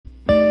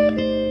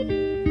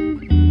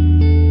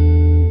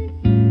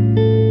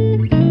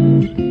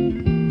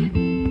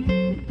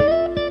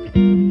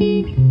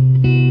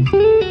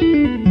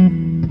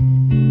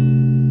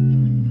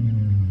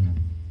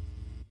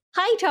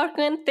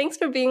Tarquin. Thanks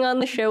for being on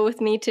the show with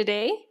me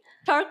today.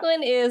 Tarquin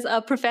is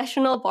a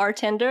professional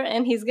bartender,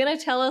 and he's going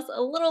to tell us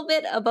a little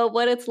bit about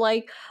what it's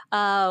like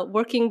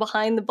working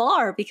behind the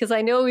bar, because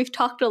I know we've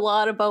talked a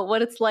lot about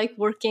what it's like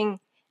working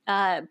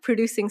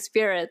producing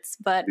spirits,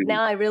 but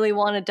now I really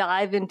want to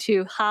dive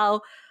into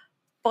how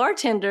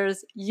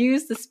bartenders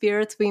use the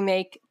spirits we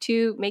make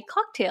to make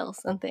cocktails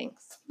and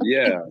things.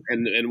 Yeah,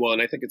 and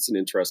I think it's an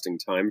interesting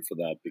time for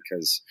that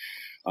because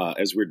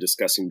as we were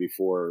discussing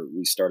before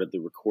we started the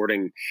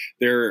recording,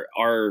 there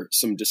are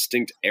some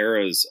distinct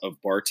eras of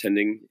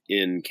bartending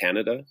in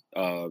Canada,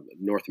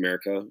 North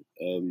America,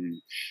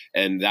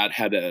 and that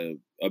had a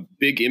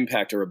big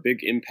impact, or a big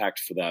impact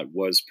for that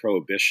was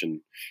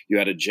Prohibition. You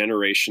had a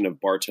generation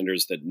of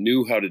bartenders that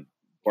knew how to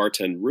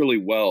bartend really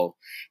well,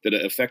 that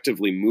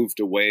effectively moved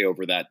away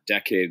over that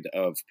decade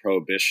of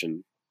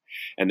Prohibition.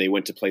 And they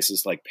went to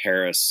places like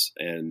Paris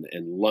and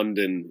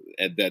London,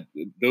 and that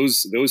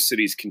those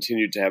cities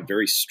continued to have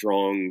very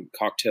strong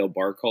cocktail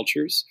bar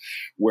cultures,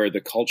 where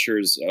the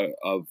cultures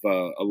of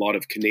a lot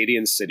of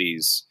Canadian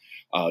cities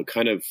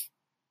kind of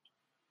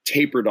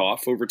tapered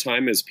off over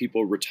time as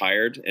people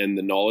retired and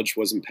the knowledge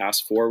wasn't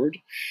passed forward.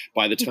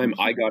 By the time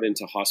I got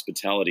into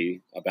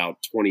hospitality about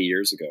 20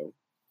 years ago,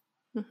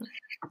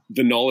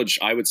 the knowledge,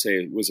 I would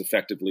say, was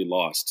effectively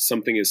lost.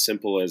 Something as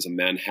simple as a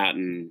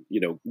Manhattan,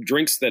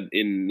 drinks that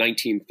in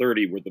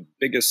 1930 were the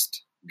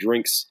biggest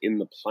drinks in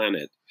the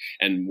planet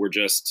and were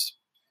just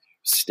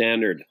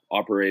standard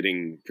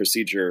operating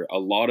procedure. A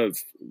lot of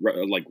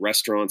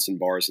restaurants and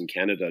bars in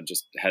Canada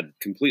just had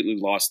completely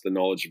lost the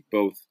knowledge of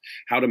both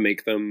how to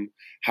make them,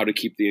 how to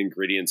keep the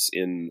ingredients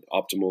in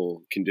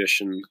optimal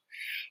condition,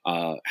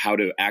 how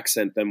to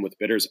accent them with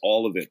bitters.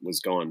 All of it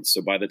was gone.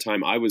 So by the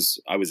time I was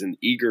an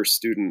eager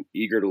student,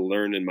 eager to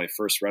learn in my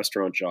first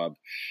restaurant job,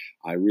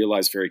 I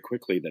realized very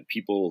quickly that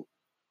people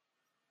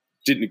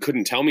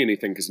couldn't tell me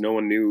anything because no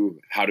one knew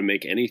how to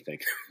make anything.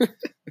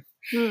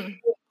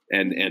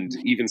 And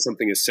even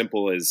something as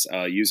simple as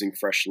using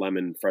fresh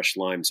lemon, fresh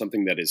lime,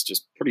 something that is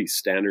just pretty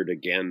standard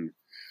again,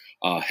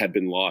 had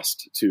been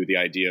lost to the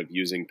idea of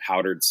using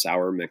powdered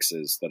sour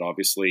mixes that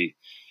obviously,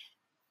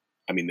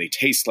 they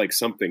taste like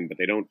something, but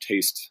they don't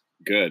taste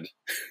good.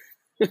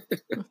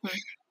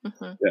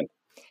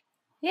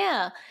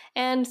 Yeah.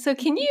 And so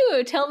can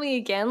you tell me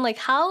again,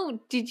 how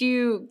did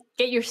you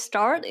get your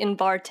start in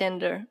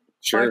bartending?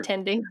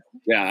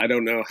 Yeah, I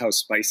don't know how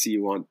spicy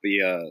you want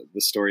the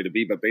story to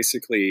be, but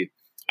basically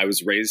I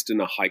was raised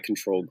in a high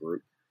control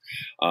group.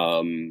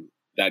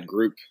 That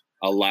group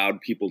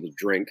allowed people to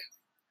drink,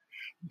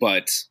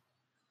 but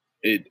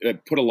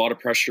it put a lot of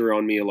pressure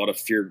on me, a lot of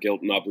fear,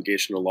 guilt, and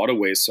obligation in a lot of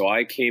ways. So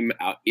I came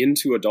out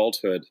into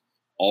adulthood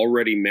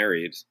already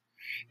married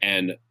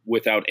and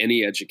without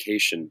any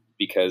education,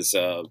 because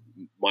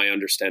my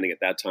understanding at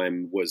that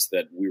time was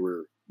that we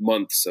were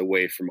months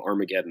away from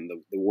Armageddon.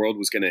 The world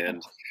was going to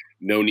end.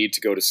 No need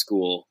to go to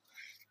school.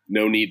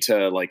 No need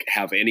to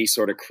have any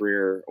sort of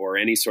career or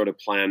any sort of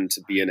plan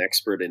to be an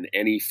expert in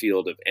any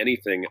field of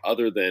anything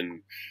other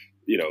than,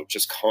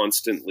 just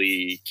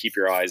constantly keep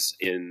your eyes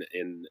in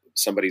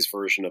somebody's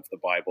version of the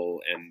Bible,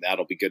 and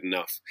that'll be good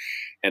enough.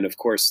 And of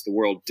course, the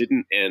world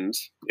didn't end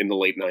in the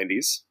late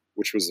 90s,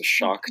 which was a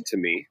shock to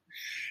me.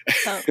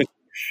 Oh.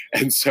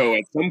 And so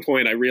at some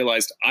point I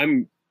realized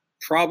I'm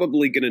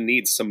probably going to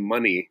need some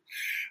money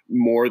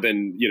more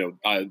than,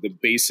 the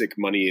basic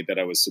money that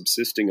I was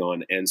subsisting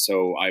on. And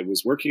so I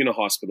was working in a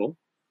hospital,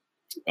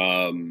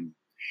 and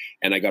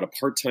I got a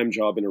part-time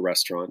job in a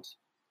restaurant.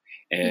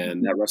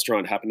 And that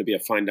restaurant happened to be a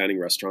fine dining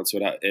restaurant. So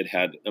it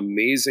had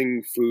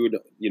amazing food.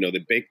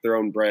 They baked their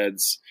own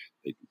breads.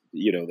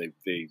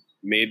 They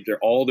made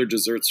all their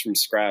desserts from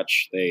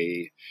scratch.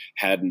 They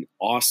had an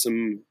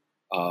awesome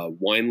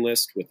wine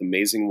list with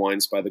amazing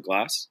wines by the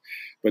glass.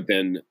 But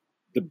then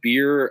the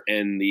beer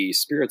and the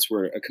spirits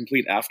were a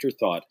complete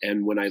afterthought.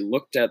 And when I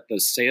looked at the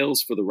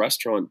sales for the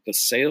restaurant, the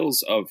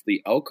sales of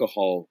the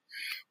alcohol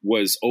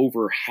was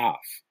over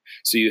half.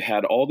 So you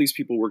had all these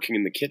people working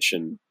in the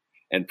kitchen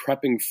and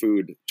prepping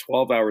food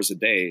 12 hours a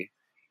day,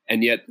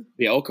 and yet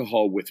the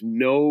alcohol, with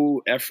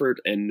no effort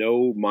and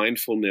no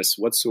mindfulness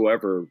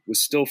whatsoever,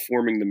 was still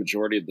forming the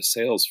majority of the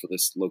sales for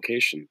this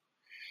location.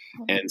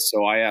 And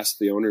so I asked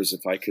the owners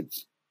if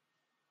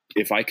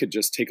I could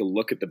just take a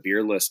look at the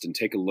beer list and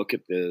take a look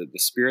at the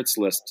spirits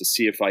list to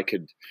see if I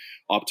could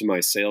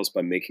optimize sales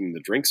by making the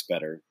drinks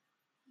better.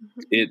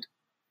 It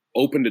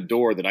opened a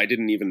door that I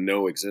didn't even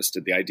know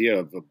existed. The idea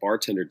of a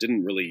bartender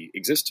didn't really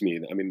exist to me.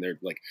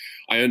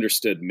 I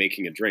understood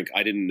making a drink.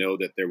 I didn't know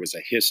that there was a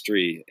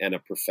history and a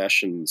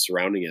profession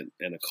surrounding it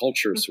and a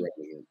culture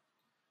surrounding it.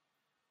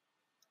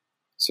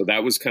 So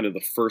that was kind of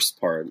the first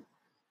part.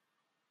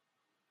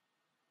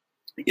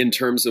 In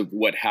terms of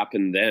what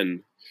happened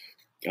then,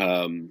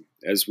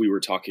 as we were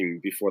talking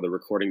before the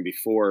recording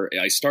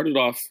I started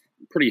off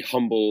pretty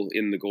humble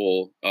in the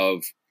goal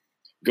of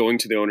going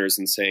to the owners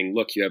and saying,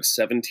 look, you have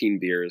 17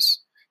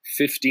 beers,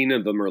 15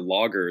 of them are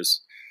lagers.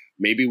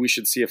 Maybe we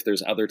should see if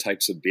there's other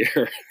types of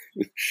beer.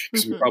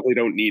 because we probably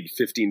don't need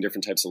 15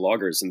 different types of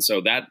lagers. And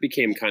so that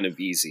became kind of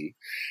easy.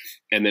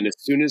 And then as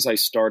soon as I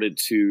started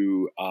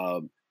to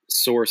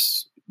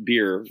source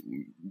beer,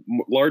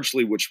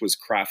 largely which was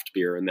craft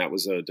beer, and that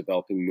was a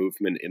developing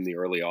movement in the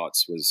early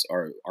aughts, was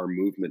our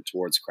movement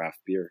towards craft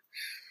beer.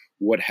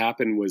 What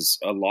happened was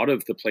a lot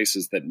of the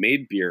places that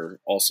made beer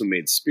also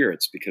made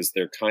spirits, because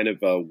they're kind of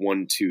a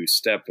 1-2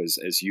 step,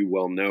 as you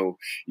well know.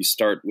 You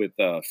start with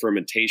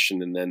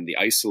fermentation, and then the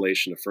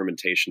isolation of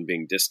fermentation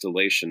being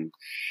distillation.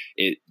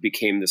 It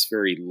became this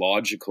very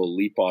logical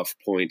leap off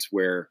point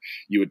where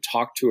you would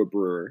talk to a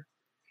brewer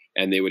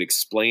and they would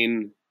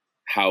explain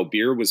how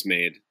beer was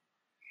made.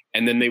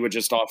 And then they would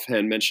just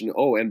offhand mention,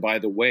 oh, and by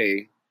the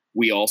way,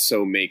 we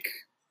also make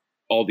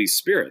all these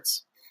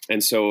spirits.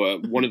 And so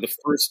one of the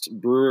first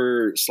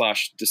brewer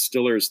 /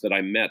 distillers that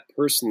I met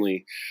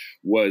personally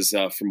was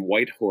from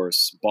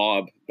Whitehorse,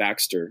 Bob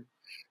Baxter,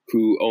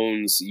 who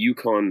owns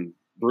Yukon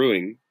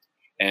Brewing,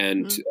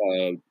 and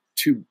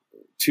two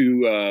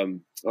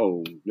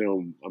oh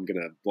no, I'm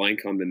gonna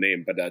blank on the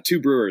name, but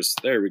Two Brewers,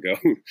 there we go.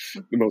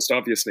 The most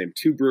obvious name.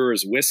 Two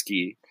Brewers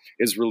whiskey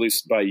is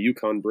released by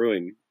Yukon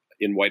Brewing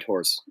in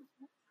Whitehorse.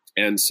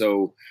 And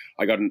so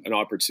I got an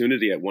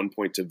opportunity at one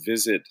point to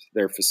visit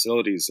their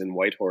facilities in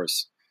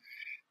Whitehorse.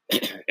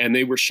 And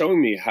they were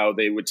showing me how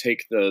they would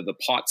take the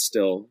pot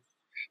still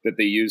that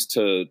they used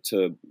to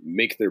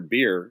make their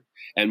beer,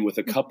 and with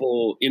a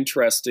couple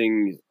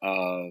interesting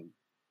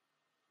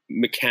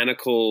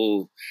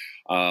mechanical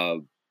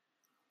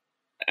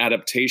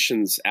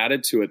adaptations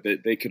added to it,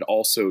 that they could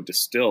also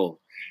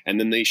distill. And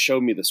then they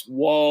showed me this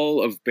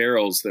wall of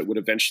barrels that would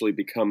eventually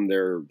become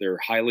their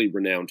highly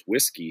renowned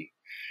whiskey.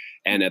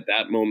 And at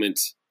that moment,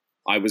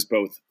 I was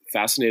both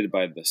fascinated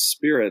by the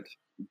spirit,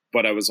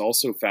 but I was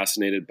also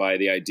fascinated by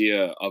the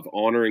idea of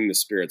honoring the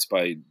spirits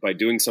by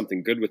doing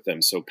something good with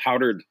them. So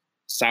powdered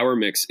sour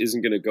mix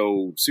isn't going to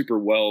go super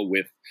well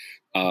with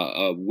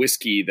a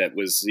whiskey that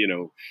was,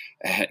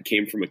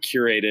 came from a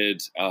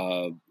curated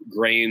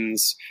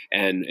grains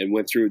and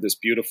went through this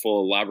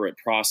beautiful, elaborate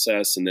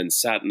process, and then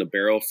sat in a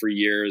barrel for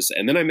years.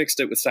 And then I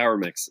mixed it with sour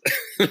mix.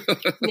 Yeah.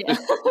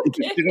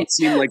 It didn't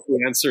seem like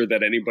the answer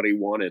that anybody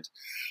wanted.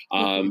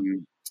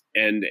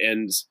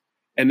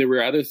 And there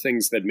were other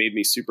things that made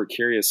me super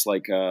curious.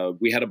 Like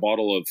we had a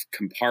bottle of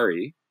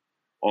Campari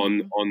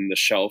on the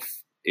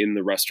shelf in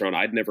the restaurant.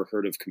 I'd never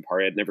heard of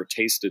Campari. I'd never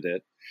tasted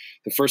it.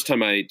 The first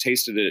time I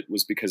tasted it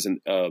was because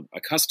a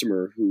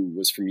customer who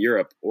was from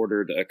Europe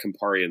ordered a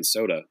Campari and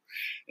soda.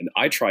 And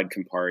I tried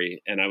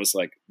Campari and I was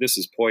like, this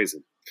is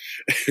poison.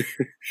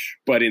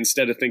 But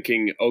instead of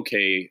thinking,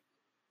 okay,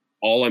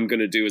 all I'm going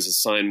to do is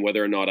assign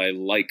whether or not I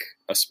like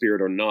a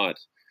spirit or not,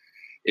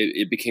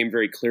 it became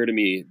very clear to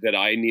me that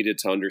I needed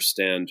to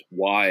understand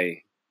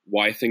why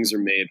things are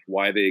made,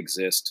 why they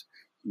exist,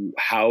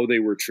 how they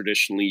were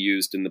traditionally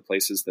used in the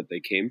places that they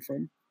came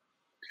from.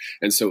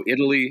 And so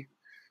Italy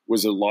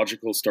was a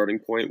logical starting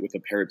point with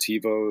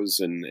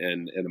aperitivos and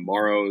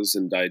amaros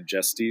and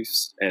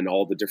digestifs and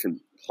all the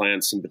different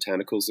plants and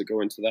botanicals that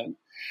go into that.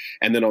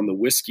 And then on the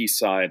whiskey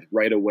side,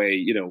 right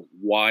away,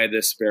 why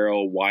this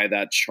barrel, why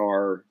that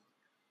char,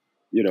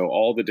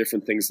 all the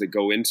different things that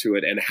go into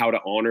it, and how to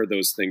honor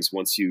those things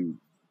once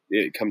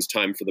it comes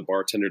time for the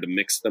bartender to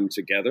mix them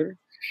together.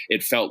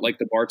 It felt like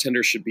the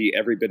bartender should be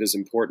every bit as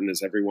important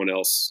as everyone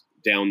else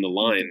down the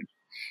line.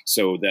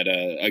 So that,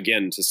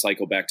 again, to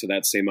cycle back to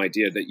that same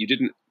idea, that you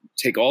didn't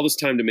take all this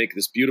time to make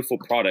this beautiful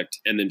product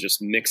and then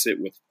just mix it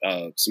with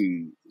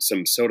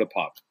some soda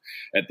pop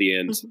at the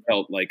end. It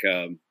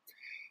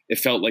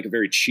felt like a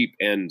very cheap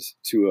end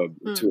to a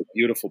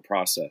beautiful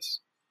process.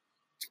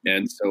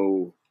 And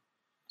so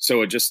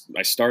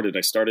I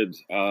started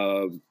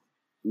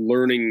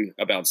learning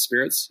about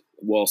spirits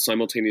while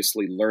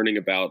simultaneously learning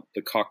about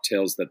the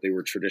cocktails that they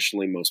were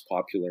traditionally most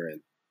popular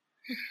in.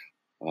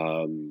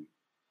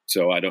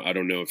 So I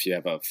don't know if you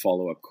have a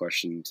follow-up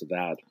question to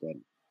that, but.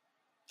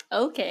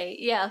 Okay.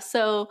 Yeah.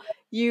 So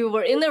you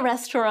were in the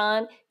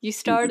restaurant, you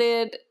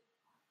started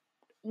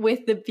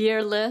with the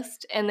beer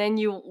list, and then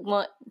you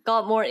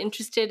got more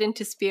interested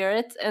into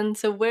spirits. And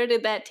so where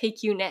did that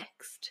take you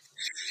next?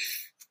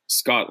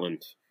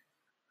 Scotland.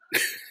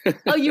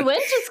 Oh, you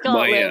went to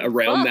Scotland?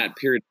 Around that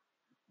period.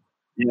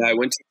 Yeah, I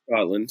went to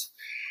Scotland.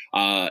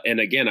 And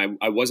again,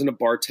 I wasn't a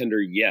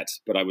bartender yet,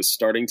 but I was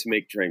starting to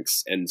make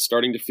drinks and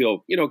starting to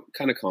feel,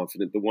 kind of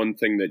confident. The one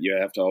thing that you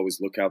have to always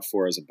look out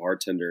for as a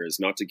bartender is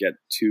not to get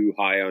too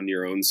high on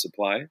your own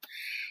supply.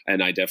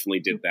 And I definitely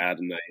did that.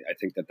 And I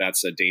think that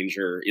that's a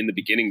danger in the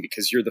beginning,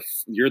 because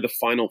you're the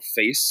final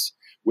face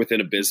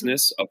within a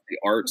business of the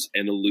art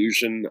and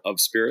illusion of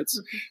spirits.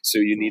 So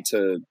you need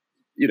to,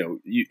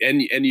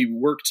 you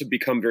work to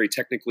become very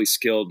technically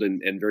skilled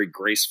and very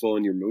graceful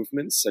in your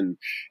movements, and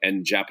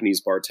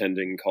Japanese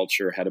bartending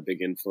culture had a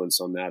big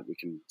influence on that. We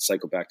can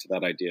cycle back to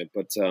that idea,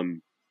 but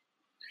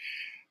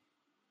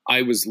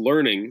I was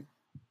learning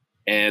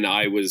and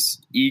I was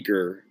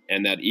eager,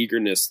 and that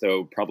eagerness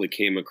though probably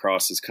came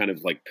across as kind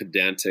of like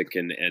pedantic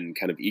and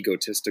kind of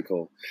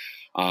egotistical.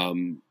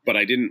 But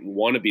I didn't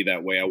want to be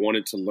that way. I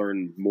wanted to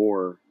learn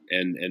more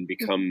and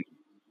become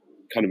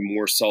kind of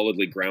more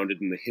solidly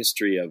grounded in the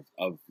history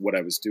of what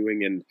I was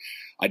doing. And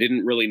I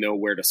didn't really know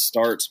where to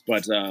start.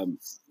 But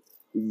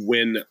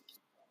when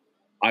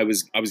I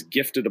was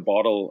gifted a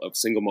bottle of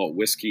single malt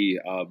whiskey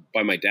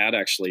by my dad,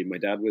 actually. My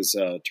dad was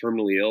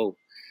terminally ill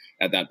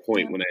at that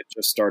point when I had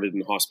just started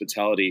in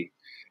hospitality.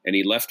 And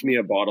he left me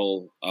a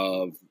bottle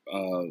of,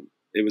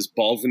 it was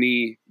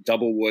Balvenie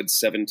Double Wood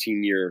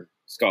 17-year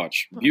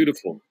Scotch.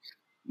 Beautiful.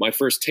 My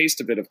first taste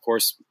of it, of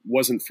course,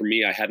 wasn't for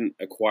me. I hadn't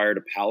acquired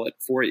a palate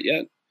for it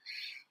yet.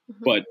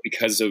 But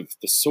because of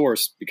the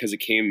source, because it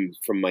came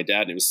from my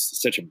dad, and it was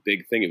such a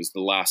big thing. It was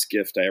the last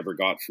gift I ever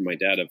got from my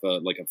dad of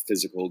a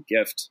physical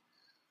gift.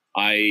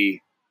 I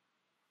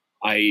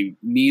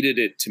needed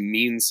it to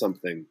mean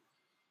something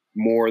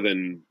more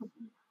than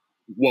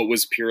what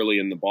was purely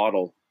in the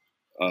bottle.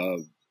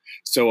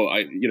 So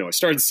I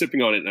started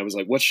sipping on it, and I was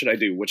like, what should I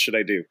do? What should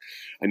I do?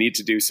 I need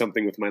to do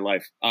something with my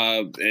life.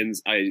 And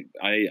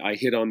I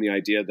hit on the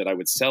idea that I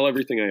would sell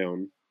everything I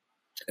own,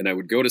 and I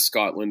would go to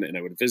Scotland, and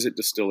I would visit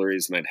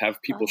distilleries, and I'd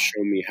have people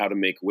show me how to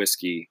make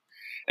whiskey,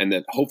 and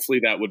that hopefully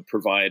that would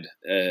provide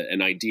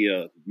an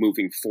idea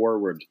moving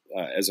forward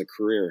as a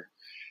career.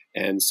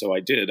 And so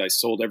I did. I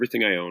sold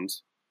everything I owned,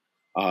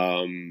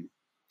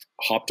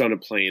 hopped on a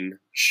plane,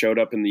 showed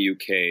up in the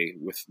UK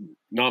with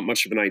not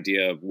much of an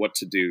idea of what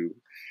to do,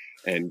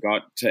 and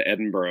got to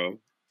Edinburgh.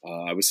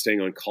 I was staying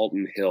on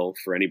Calton Hill,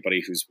 for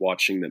anybody who's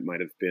watching that might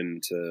have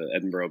been to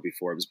Edinburgh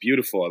before. It was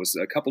beautiful. I was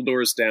a couple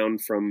doors down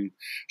from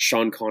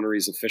Sean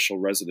Connery's official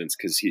residence,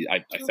 because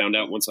I found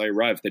out once I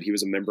arrived that he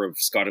was a member of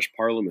Scottish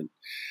Parliament.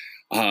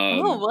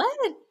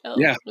 What? Oh,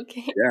 yeah,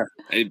 okay.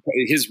 yeah.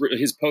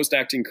 His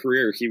post-acting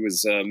career, he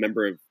was a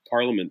member of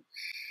Parliament,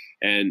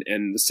 and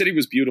the city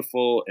was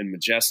beautiful and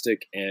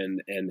majestic,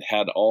 and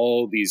had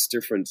all these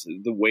different.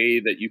 The way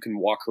that you can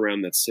walk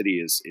around that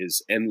city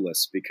is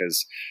endless,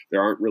 because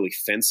there aren't really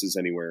fences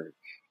anywhere.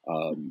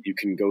 You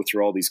can go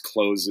through all these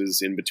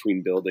closes in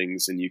between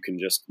buildings, and you can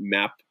just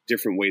map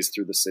different ways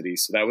through the city.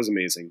 So that was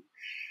amazing,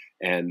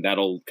 and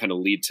that'll kind of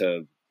lead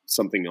to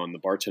something on the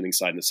bartending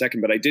side in a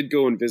second. But I did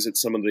go and visit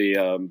some of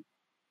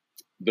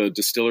the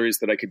distilleries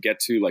that I could get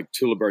to, like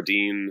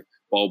Tullibardine,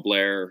 Ball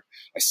Blair.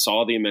 I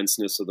saw the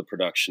immenseness of the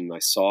production. I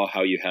saw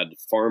how you had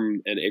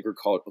farm and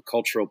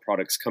agricultural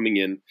products coming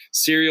in,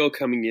 cereal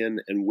coming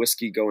in, and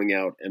whiskey going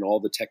out, and all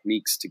the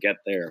techniques to get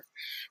there.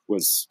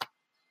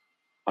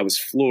 I was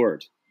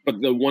floored.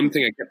 But the one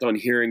thing I kept on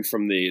hearing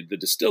from the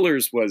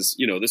distillers was,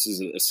 this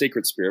is a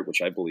sacred spirit,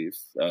 which I believe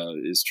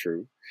is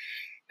true.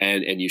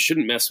 And you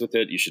shouldn't mess with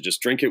it. You should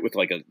just drink it with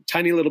like a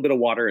tiny little bit of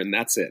water, and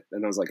that's it.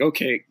 And I was like,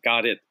 okay,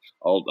 got it.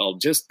 I'll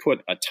just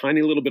put a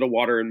tiny little bit of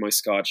water in my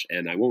scotch,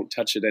 and I won't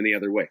touch it any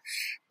other way.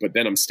 But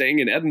then I'm staying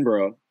in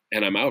Edinburgh,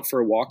 and I'm out for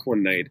a walk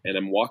one night, and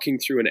I'm walking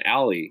through an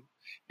alley,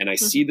 and I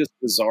see this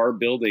bizarre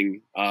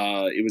building.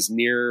 It was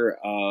near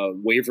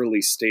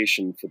Waverley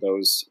Station, for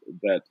those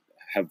that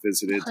have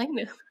visited. I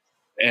know.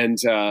 And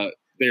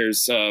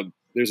there's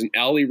an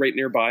alley right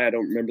nearby. I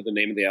don't remember the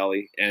name of the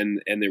alley. And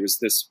there was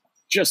this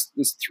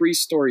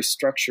 3-story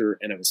structure,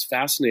 and I was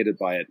fascinated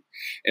by it.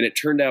 And it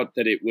turned out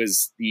that it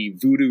was the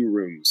Voodoo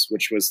Rooms,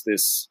 which was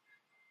this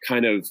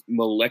kind of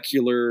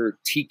molecular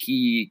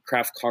tiki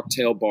craft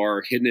cocktail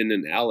bar hidden in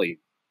an alley.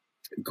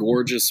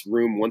 Gorgeous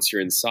room once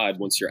you're inside,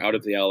 once you're out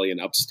of the alley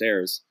and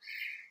upstairs.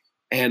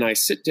 And I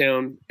sit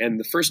down, and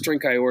the first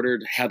drink I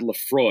ordered had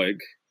Laphroaig,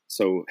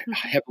 so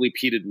heavily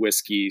peated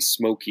whiskey,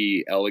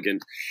 smoky,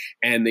 elegant.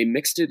 And they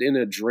mixed it in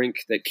a drink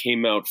that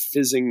came out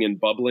fizzing and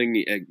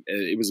bubbling.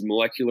 It was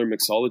molecular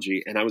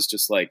mixology. And I was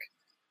just like,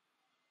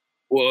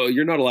 well,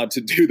 you're not allowed to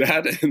do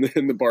that. And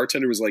then the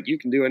bartender was like, you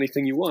can do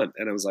anything you want.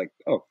 And I was like,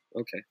 oh,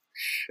 okay.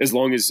 As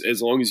long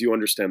as you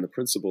understand the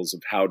principles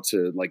of how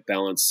to like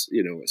balance,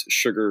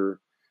 sugar,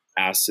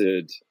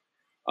 acid,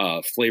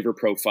 flavor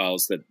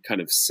profiles that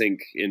kind of sync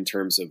in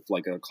terms of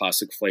like a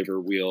classic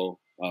flavor wheel.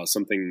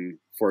 Something,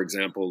 for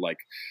example, like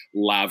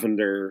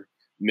lavender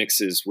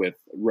mixes with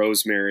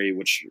rosemary,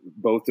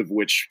 both of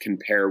which can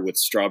pair with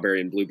strawberry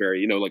and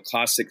blueberry, like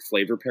classic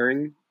flavor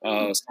pairing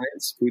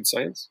science, food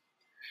science.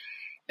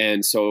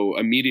 And so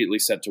immediately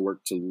set to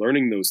work to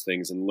learning those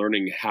things and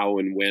learning how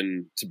and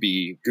when to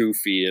be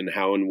goofy and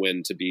how and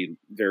when to be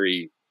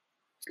very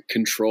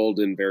controlled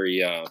and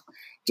very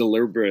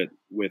deliberate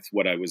with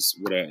what I was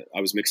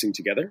mixing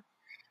together.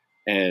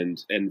 And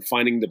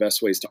finding the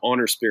best ways to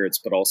honor spirits,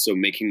 but also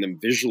making them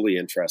visually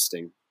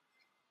interesting.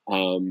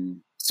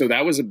 So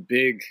that was a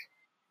big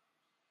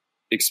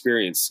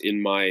experience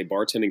in my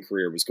bartending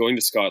career, was going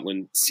to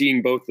Scotland,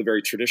 seeing both the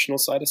very traditional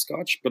side of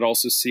Scotch, but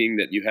also seeing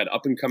that you had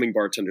up and coming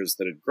bartenders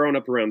that had grown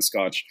up around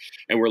Scotch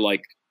and were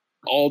like,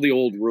 all the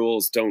old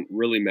rules don't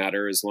really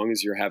matter as long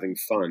as you're having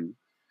fun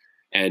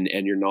and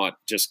you're not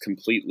just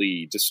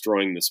completely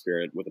destroying the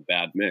spirit with a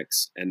bad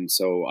mix. And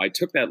so I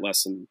took that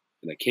lesson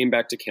and I came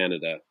back to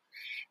Canada.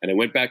 And I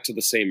went back to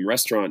the same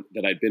restaurant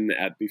that I'd been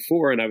at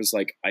before. And I was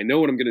like, I know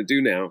what I'm going to do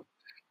now.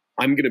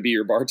 I'm going to be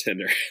your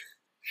bartender.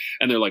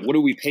 And they're like, what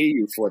do we pay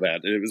you for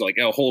that? And it was like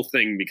a whole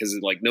thing because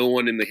like no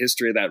one in the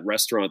history of that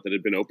restaurant that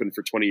had been open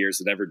for 20 years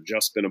had ever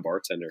just been a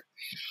bartender.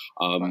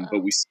 Wow.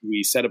 But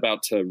we set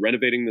about to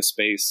renovating the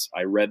space.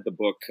 I read the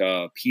book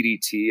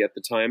PDT at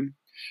the time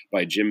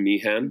by Jim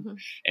Meehan. Mm-hmm.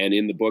 And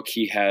in the book,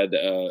 he had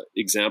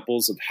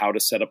examples of how to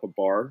set up a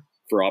bar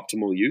for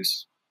optimal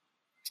use.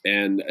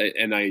 And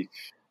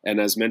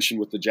as mentioned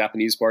with the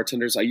Japanese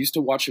bartenders, I used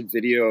to watch a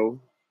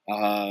video,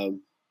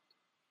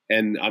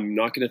 and I'm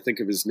not going to think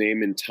of his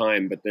name in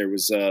time, but there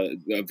was a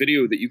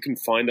video that you can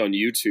find on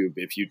YouTube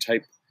if you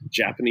type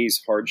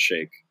Japanese hard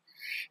shake,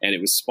 and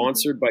it was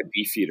sponsored by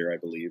Beefeater, I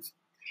believe.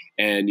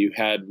 And you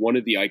had one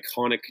of the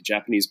iconic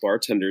Japanese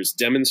bartenders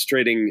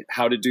demonstrating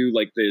how to do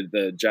like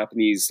the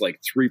Japanese like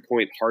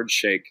 3-point hard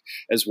shake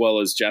as well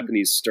as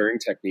Japanese stirring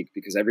technique,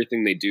 because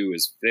everything they do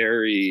is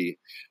very,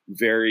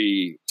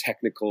 very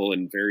technical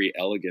and very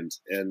elegant.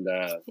 And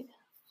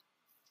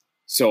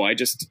so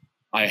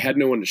I had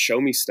no one to show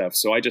me stuff.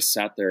 So I just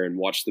sat there and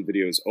watched the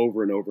videos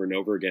over and over and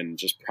over again, and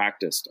just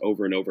practiced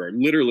over and over,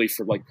 literally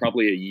for like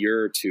probably a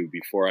year or two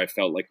before I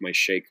felt like my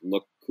shake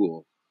looked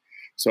cool.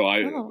 So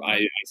I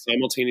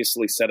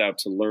simultaneously set out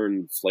to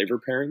learn flavor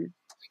pairing,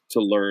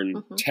 to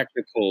learn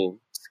technical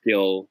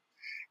skill,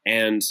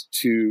 and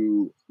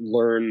to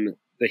learn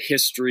the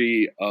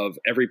history of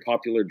every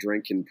popular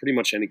drink in pretty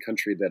much any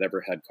country that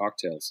ever had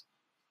cocktails.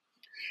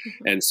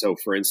 And so,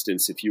 for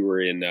instance, if you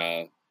were in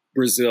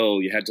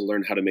Brazil, you had to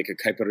learn how to make a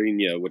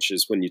caipirinha, which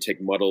is when you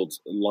take muddled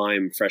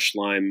lime, fresh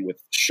lime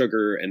with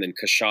sugar, and then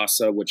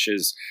cachaça, which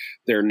is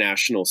their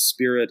national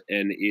spirit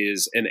and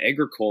is an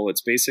agricole.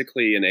 It's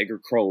basically an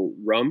agricole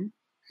rum.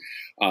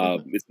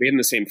 It's made in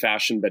the same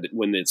fashion, but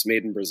when it's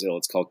made in Brazil,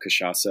 it's called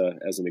cachaça,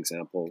 as an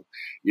example.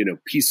 You know,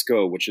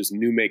 pisco, which is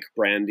new make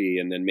brandy,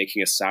 and then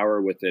making a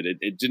sour with it.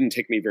 It didn't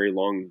take me very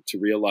long to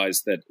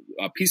realize that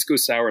a pisco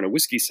sour and a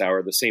whiskey sour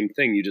are the same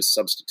thing. You just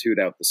substitute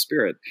out the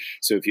spirit.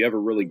 So if you have a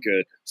really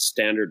good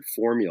standard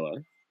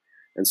formula,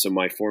 and so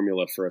my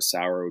formula for a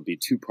sour would be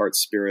 2 parts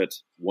spirit,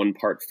 1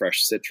 part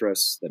fresh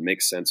citrus that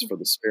makes sense for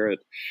the spirit.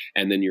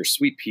 And then your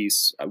sweet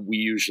piece, we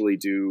usually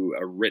do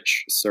a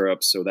rich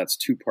syrup. So that's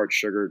 2 parts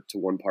sugar to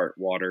 1 part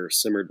water,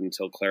 simmered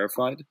until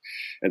clarified.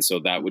 And so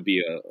that would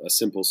be a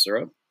simple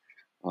syrup.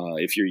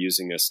 If you're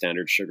using a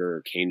standard sugar,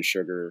 or cane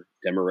sugar,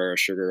 demerara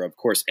sugar, of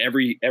course,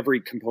 every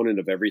component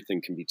of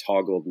everything can be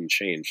toggled and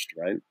changed,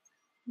 right?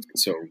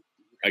 So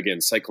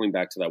again, cycling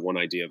back to that one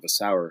idea of a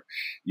sour,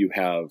 you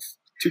have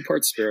 2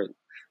 parts spirit,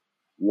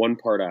 1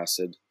 part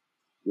acid,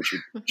 which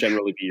would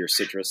generally be your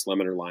citrus,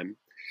 lemon or lime,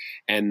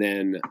 and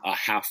then a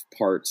 1/2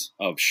 part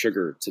of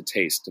sugar to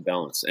taste, to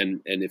balance.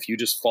 And if you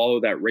just follow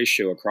that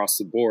ratio across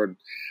the board,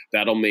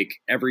 that'll make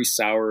every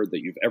sour that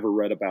you've ever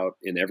read about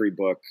in every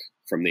book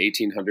from the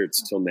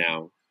 1800s till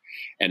now.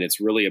 And it's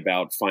really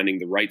about finding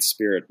the right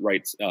spirit,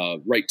 right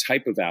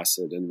type of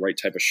acid and right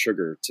type of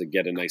sugar to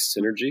get a nice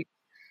synergy.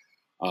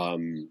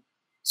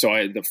 So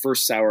the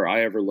first sour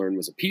I ever learned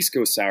was a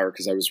pisco sour,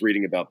 because I was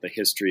reading about the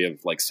history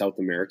of like South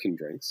American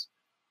drinks,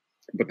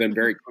 but then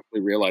very quickly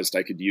realized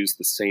I could use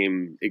the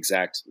same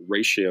exact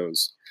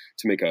ratios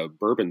to make a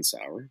bourbon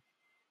sour.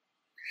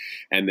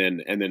 And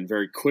then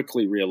very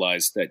quickly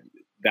realized that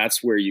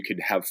that's where you could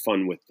have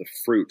fun with the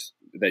fruit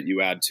that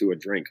you add to a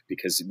drink,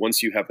 because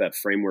once you have that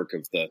framework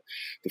of the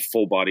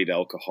full-bodied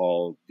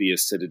alcohol, the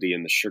acidity,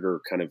 and the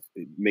sugar kind of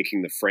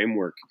making the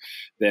framework,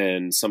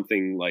 then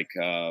something like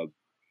a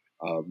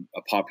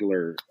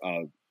popular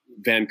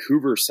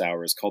Vancouver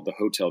sour is called the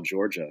Hotel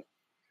Georgia,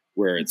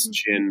 where it's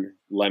gin,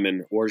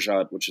 lemon,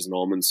 orgeat, which is an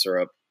almond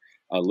syrup,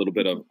 a little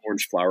bit of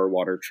orange flower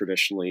water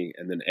traditionally,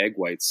 and then egg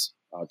whites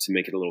to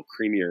make it a little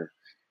creamier.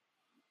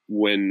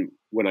 When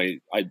I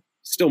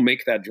still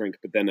make that drink,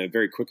 but then I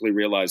very quickly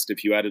realized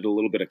if you added a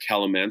little bit of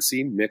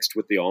calamansi mixed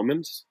with the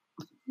almonds,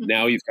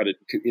 now you've got an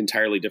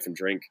entirely different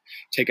drink.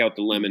 Take out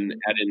the lemon,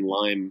 add in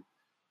lime.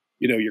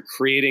 You know, you're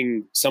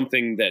creating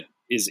something that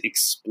is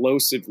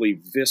explosively,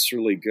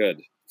 viscerally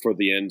good for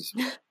the end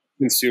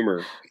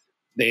consumer.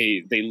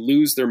 They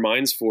lose their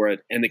minds for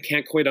it, and they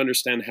can't quite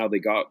understand how they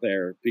got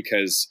there,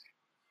 because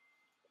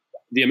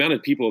the amount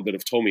of people that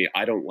have told me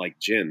I don't like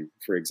gin,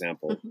 for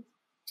example.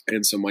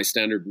 And so my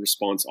standard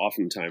response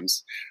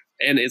oftentimes,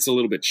 and it's a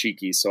little bit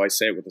cheeky, so I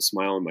say it with a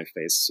smile on my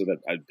face so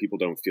that people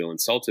don't feel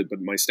insulted,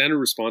 but my standard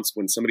response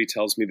when somebody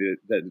tells me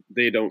that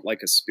they don't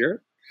like a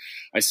spirit,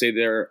 I say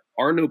there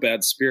are no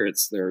bad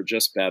spirits, there are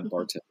just bad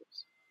bartenders.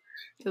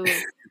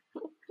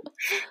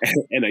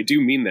 And I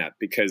do mean that,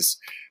 because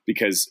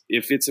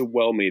if it's a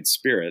well-made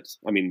spirit,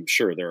 I mean,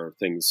 sure, there are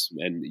things,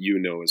 and you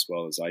know as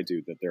well as I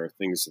do, that there are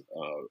things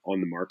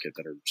on the market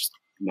that are just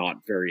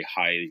not very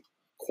high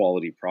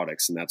quality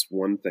products, and that's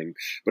one thing.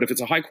 But if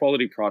it's a high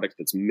quality product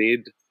that's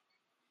made,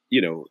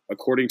 you know,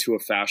 according to a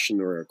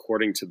fashion or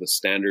according to the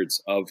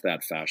standards of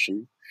that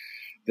fashion,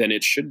 then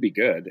it should be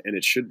good and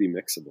it should be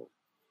mixable.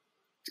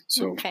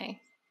 So,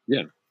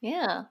 yeah.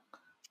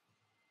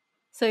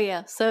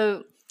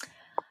 So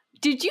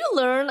did you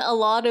learn a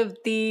lot of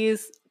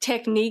these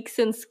techniques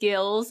and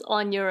skills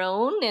on your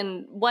own,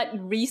 and what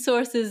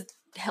resources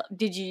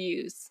did you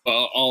use?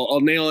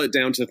 I'll nail it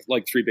down to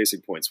like 3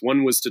 basic points.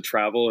 One was to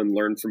travel and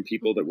learn from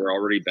people that were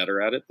already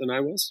better at it than I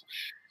was.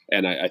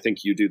 And I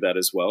think you do that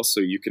as well. So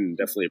you can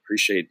definitely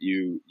appreciate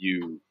you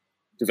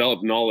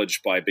develop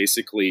knowledge by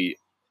basically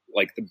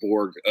like the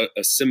Borg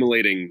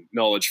assimilating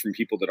knowledge from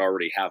people that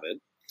already have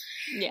it.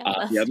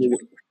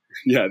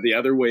 The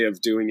other way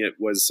of doing it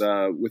was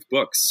with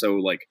books. So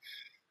like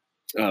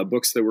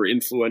books that were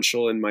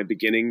influential in my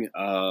beginning,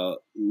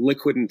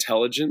 Liquid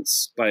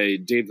Intelligence by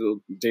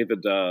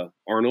David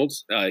Arnold.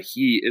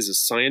 He is a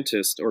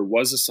scientist, or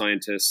was a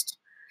scientist,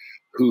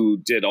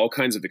 who did all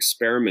kinds of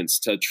experiments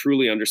to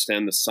truly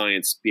understand the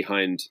science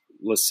behind,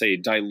 let's say,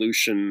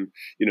 dilution,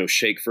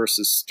 shake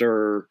versus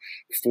stir,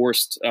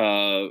 forced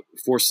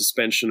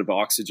suspension of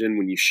oxygen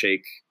when you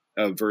shake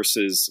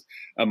versus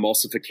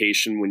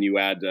emulsification when you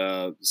add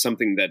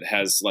something that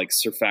has like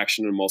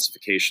surfaction and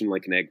emulsification,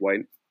 like an egg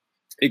white.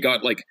 It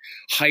got like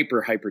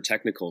hyper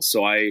technical.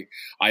 So I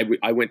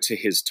went to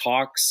his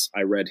talks.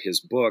 I read his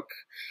book.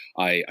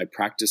 I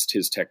practiced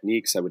his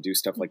techniques. I would do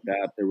stuff like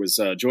that. There was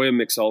Joy of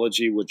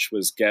Mixology, which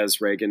was Gaz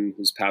Reagan,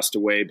 who's passed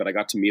away, but I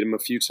got to meet him a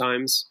few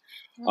times.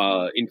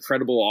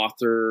 Incredible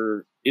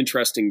author,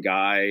 interesting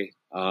guy.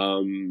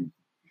 And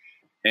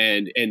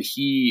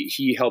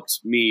he helped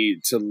me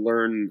to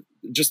learn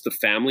just the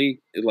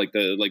family,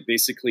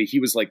 basically he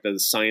was like the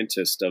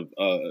scientist of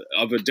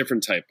a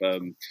different type.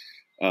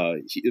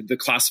 The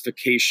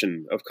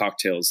classification of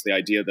cocktails, the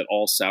idea that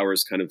all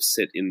sours kind of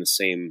sit in the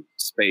same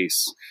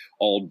space,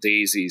 all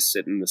daisies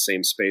sit in the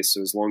same space.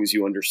 So as long as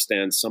you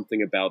understand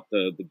something about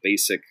the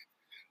basic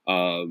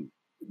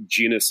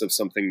genus of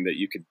something, that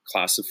you could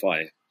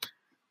classify,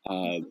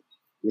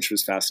 which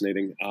was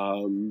fascinating.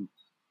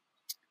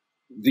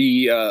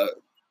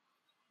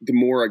 The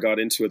more I got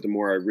into it, the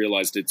more I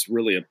realized it's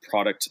really a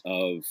product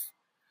of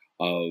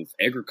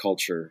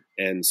agriculture.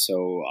 And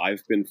so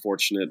I've been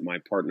fortunate. My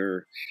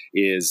partner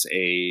is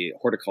a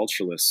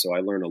horticulturalist, so I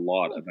learn a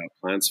lot about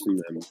plants from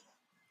them.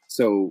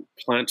 So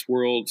Plant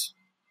World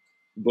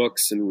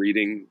books and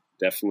reading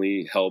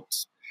definitely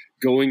helped.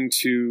 Going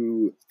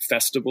to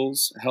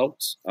festivals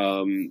helped.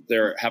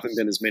 There haven't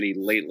been as many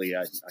lately.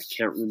 I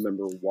can't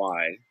remember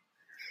why.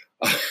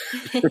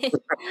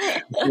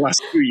 The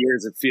last 2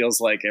 years, it feels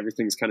like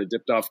everything's kind of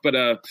dipped off. But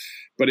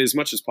as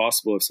much as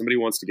possible, if somebody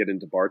wants to get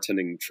into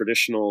bartending,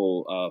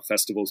 traditional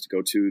festivals to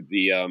go to,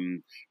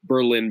 the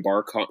Berlin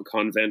Bar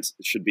Convent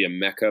should be a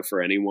mecca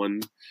for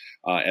anyone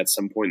at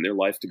some point in their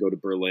life to go to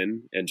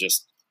Berlin and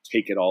just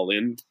take it all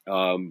in.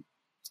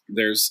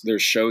 There's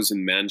shows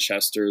in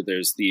Manchester.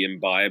 There's the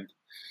Imbibe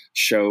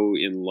show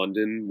in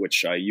London,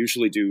 which I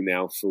usually do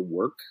now for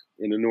work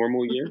in a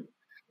normal year.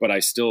 But I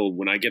still,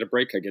 when I get a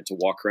break, I get to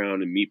walk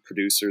around and meet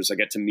producers. I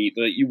get to meet,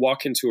 you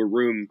walk into a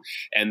room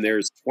and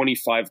there's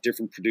 25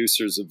 different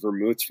producers of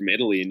vermouth from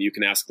Italy, and you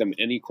can ask them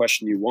any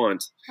question you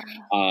want,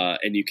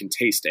 and you can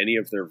taste any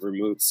of their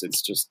vermouths.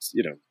 It's just,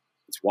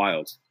 it's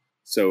wild.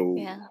 So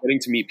getting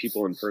to meet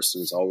people in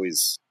person is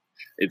always,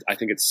 I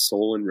think it's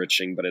soul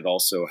enriching, but it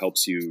also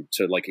helps you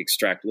to like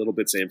extract little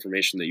bits of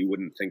information that you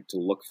wouldn't think to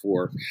look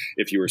for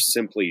if you were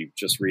simply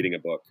just reading a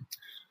book.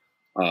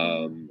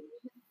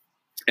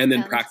 And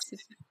then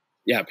practice.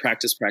 Yeah,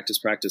 practice.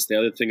 The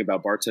other thing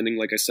about bartending,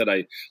 like I said,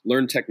 I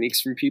learned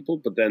techniques from people,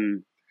 but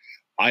then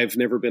I've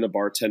never been a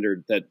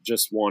bartender that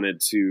just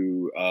wanted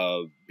to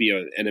be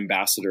an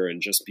ambassador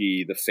and just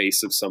be the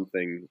face of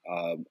something.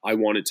 I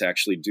wanted to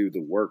actually do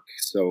the work.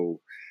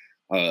 So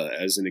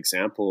as an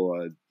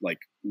example, like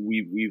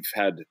we've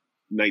had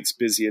nights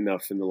busy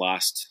enough in the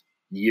last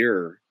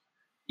year,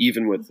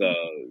 even with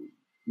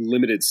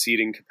limited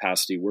seating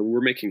capacity, where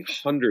we're making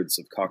hundreds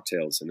of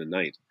cocktails in a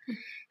night.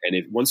 And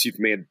once you've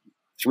made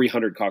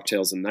 300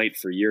 cocktails a night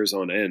for years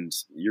on end,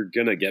 you're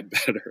going to get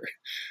better.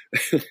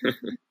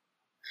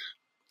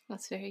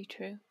 That's very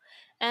true.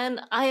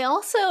 And I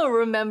also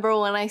remember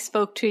when I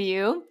spoke to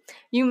you,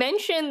 you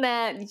mentioned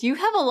that you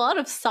have a lot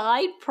of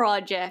side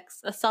projects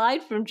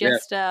aside from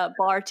just a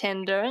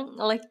bartender.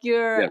 Like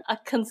you're a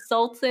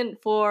consultant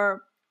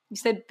for, you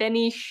said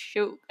Benny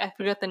Shoga. I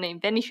forgot the name.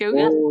 Benny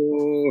Shoga?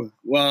 Oh,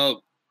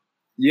 well,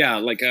 yeah,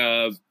 like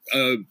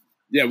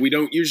we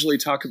don't usually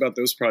talk about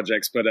those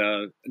projects, but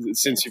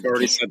since you've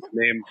already said the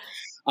name,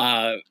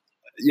 I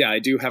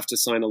do have to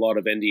sign a lot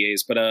of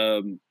NDAs. But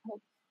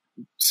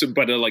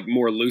like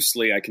more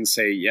loosely, I can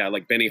say,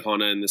 like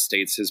Benihana in the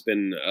States has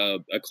been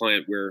a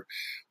client where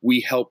we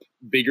help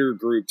bigger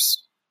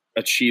groups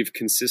achieve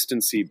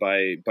consistency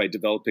by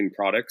developing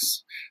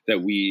products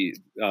that we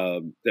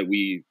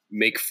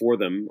make for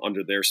them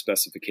under their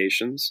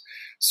specifications.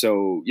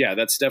 So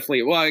that's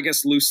definitely, well, I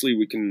guess loosely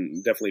we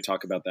can definitely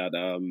talk about that.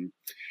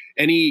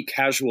 Any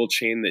casual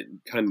chain that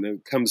kind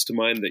of comes to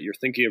mind that you're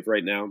thinking of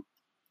right now,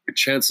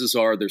 chances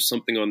are there's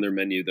something on their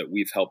menu that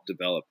we've helped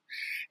develop.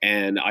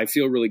 And I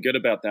feel really good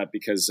about that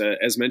because,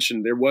 as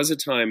mentioned, there was a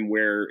time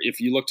where if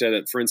you looked at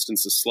it, for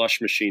instance, a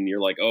slush machine, you're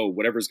like, oh,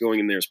 whatever's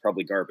going in there is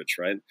probably garbage,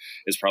 right?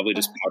 It's probably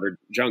just powdered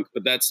junk.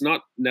 But that's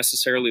not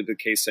necessarily the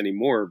case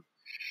anymore.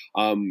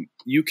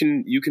 You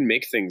can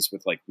make things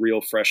with like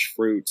real fresh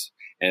fruit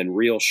and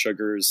real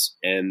sugars,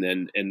 and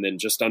then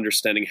just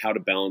understanding how to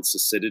balance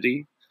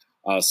acidity.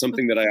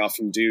 Something that I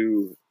often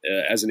do,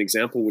 as an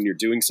example, when you're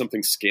doing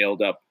something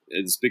scaled up,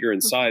 it's bigger in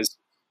size.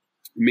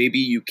 Maybe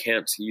you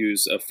can't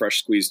use a fresh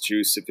squeezed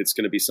juice if it's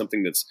going to be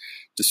something that's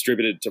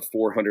distributed to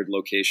 400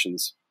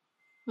 locations.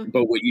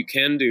 But what you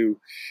can do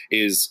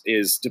is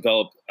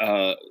develop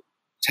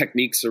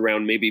techniques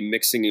around maybe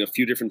mixing a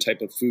few different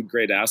type of food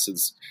grade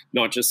acids,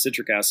 not just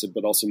citric acid,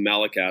 but also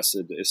malic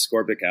acid,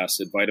 ascorbic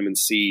acid, vitamin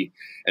C,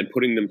 and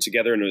putting them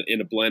together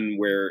in a blend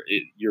where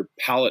your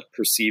palate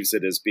perceives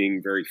it as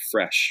being very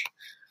fresh.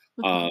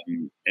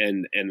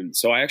 And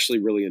so I actually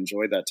really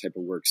enjoy that type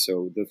of work.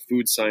 So the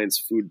food science,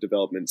 food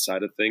development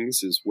side of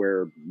things is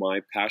where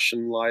my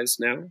passion lies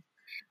now.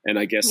 And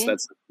I guess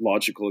that's a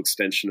logical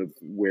extension of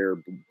where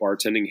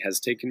bartending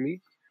has taken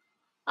me.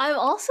 I'm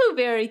also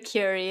very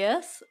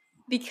curious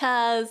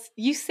because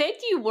you said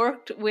you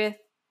worked with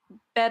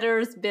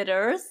Better's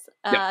Bitters,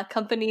 a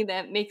company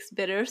that makes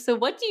bitters. So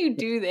what do you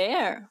do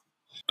there?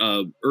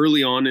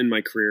 Early on in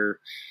my career,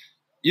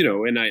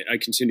 and I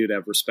continue to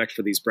have respect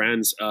for these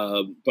brands,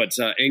 but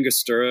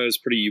Angostura is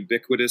pretty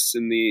ubiquitous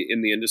in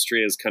the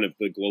industry as kind of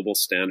the global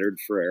standard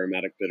for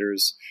aromatic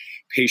bitters.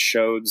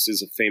 Peychaud's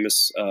is a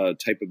famous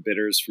type of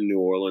bitters from New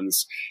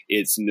Orleans.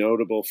 It's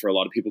notable for a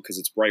lot of people because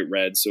it's bright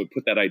red, so it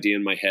put that idea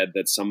in my head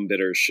that some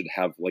bitters should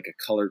have like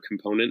a color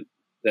component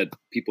that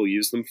people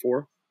use them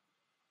for.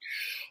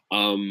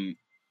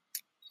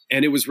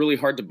 And it was really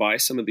hard to buy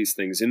some of these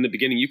things. In the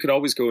beginning, you could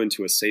always go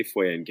into a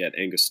Safeway and get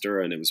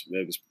Angostura, and it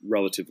was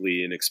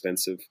relatively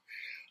inexpensive.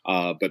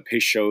 But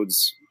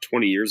Peychaud's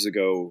 20 years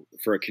ago,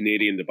 for a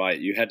Canadian to buy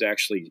it, you had to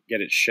actually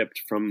get it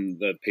shipped from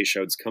the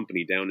Peychaud's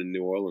company down in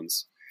New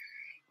Orleans.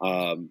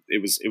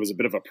 It was a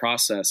bit of a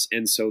process,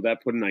 and so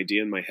that put an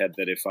idea in my head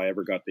that if I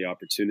ever got the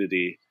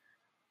opportunity,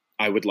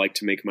 I would like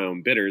to make my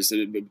own bitters.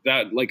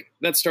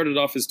 That started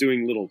off as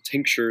doing little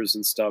tinctures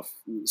and stuff,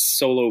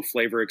 solo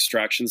flavor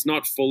extractions,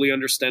 not fully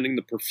understanding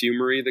the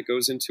perfumery that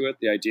goes into it.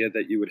 The idea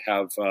that you would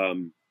have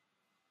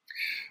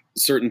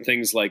certain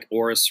things like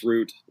orris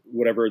root,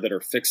 whatever, that are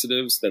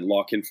fixatives that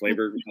lock in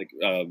flavor. Like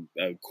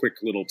a quick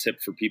little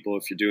tip for people,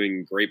 if you're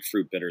doing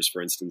grapefruit bitters,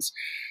 for instance,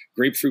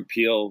 grapefruit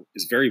peel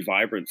is very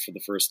vibrant for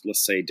the first,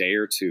 let's say, day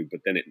or two,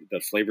 but then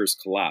the flavors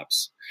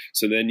collapse.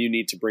 So then you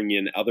need to bring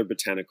in other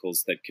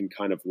botanicals that can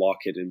kind of lock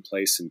it in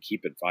place and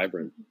keep it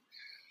vibrant.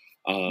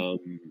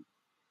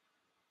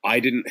 I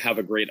didn't have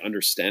a great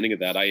understanding of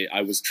that.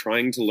 I was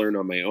trying to learn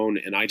on my own,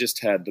 and I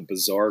just had the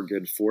bizarre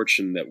good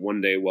fortune that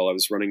one day while I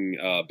was running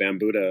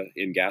Bambuda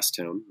in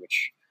Gastown,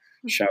 which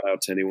shout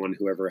out to anyone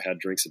who ever had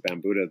drinks at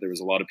Bambuda. There was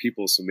a lot of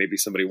people, so maybe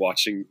somebody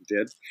watching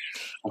did.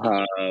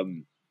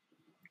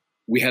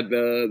 We had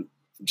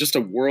just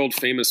a world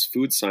famous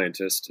food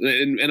scientist.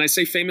 And I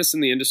say famous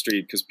in the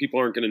industry because people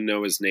aren't going to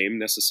know his name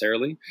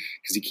necessarily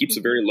because he keeps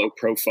a very low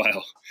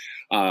profile,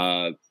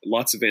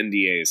 lots of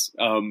NDAs.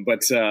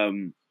 But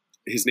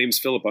his name's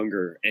Philip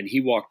Unger, and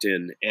he walked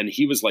in and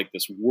he was like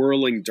this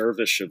whirling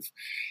dervish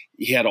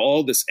he had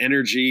all this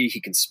energy.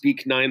 He can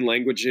speak 9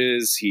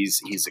 languages.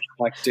 He's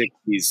eclectic.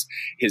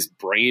 His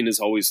brain is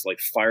always like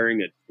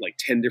firing at like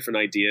 10 different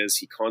ideas.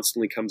 He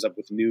constantly comes up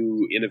with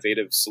new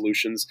innovative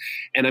solutions.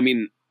 And I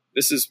mean,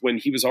 this is when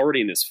he was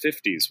already in his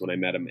 50s when I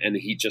met him, and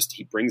he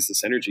brings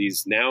this energy.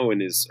 He's now in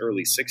his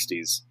early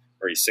 60s.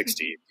 Or he's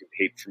 60. You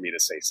hate for me to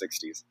say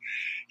 60s.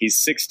 He's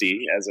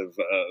 60 as of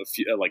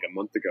like a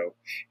month ago.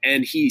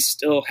 And he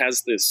still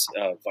has this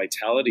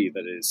vitality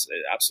that is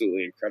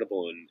absolutely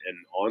incredible and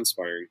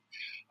awe-inspiring.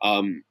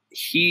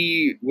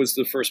 He was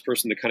the first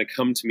person to kind of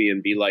come to me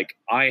and be like,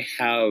 I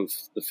have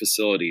the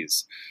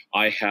facilities.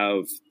 I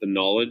have the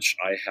knowledge.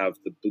 I have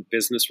the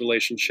business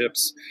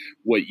relationships.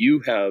 What you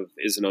have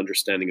is an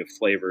understanding of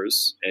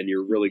flavors, and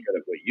you're really good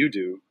at what you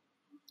do.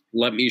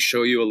 Let me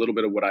show you a little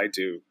bit of what I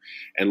do,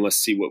 and let's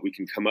see what we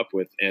can come up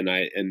with. And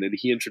then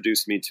he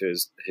introduced me to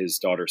his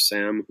daughter,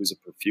 Sam, who's a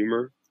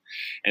perfumer,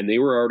 and they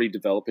were already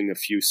developing a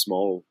few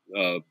small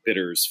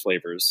bitters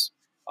flavors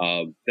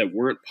that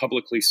weren't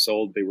publicly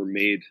sold. They were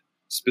made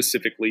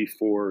specifically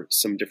for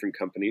some different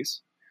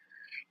companies.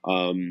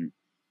 And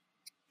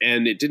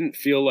it didn't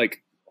feel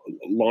like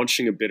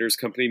launching a bitters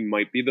company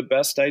might be the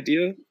best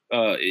idea,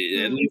 at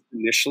least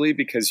initially,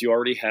 because you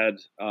already had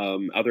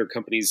other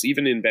companies.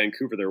 Even in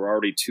Vancouver, there were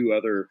already 2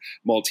 other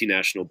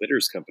multinational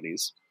bitters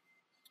companies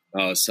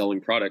selling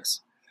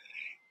products.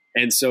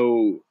 And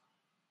so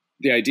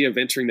the idea of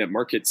entering that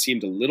market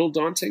seemed a little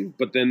daunting.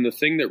 But then the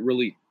thing that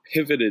really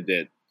pivoted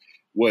it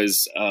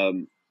was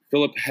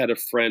Philip had a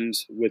friend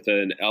with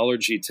an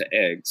allergy to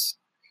eggs.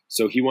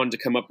 So he wanted to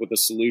come up with a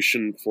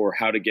solution for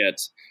how to get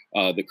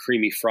the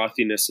creamy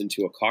frothiness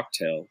into a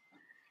cocktail.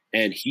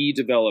 And he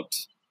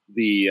developed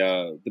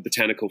the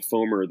botanical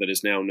foamer that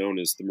is now known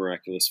as the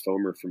Miraculous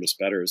Foamer from Miss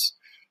Betters.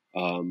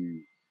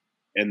 And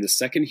the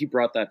second he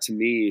brought that to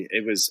me,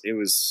 it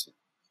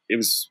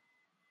was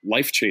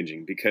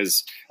life-changing,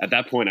 because at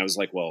that point I was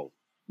like, well,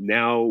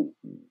 now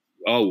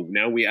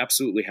we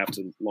absolutely have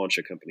to launch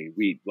a company.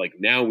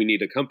 Now we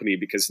need a company,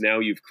 because now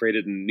you've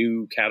created a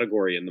new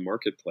category in the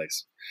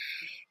marketplace.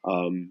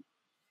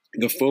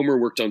 the foamer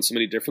worked on so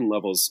many different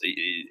levels.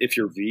 If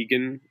you're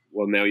vegan,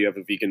 well, now you have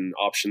a vegan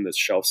option that's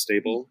shelf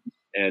stable,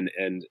 and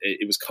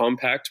it was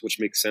compact, which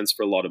makes sense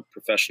for a lot of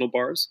professional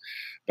bars.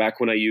 Back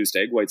when I used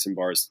egg whites in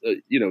bars,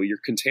 your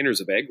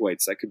containers of egg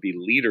whites, that could be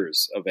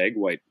liters of egg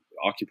white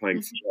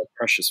occupying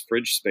precious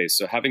fridge space.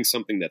 So having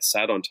something that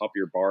sat on top of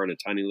your bar in a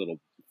tiny little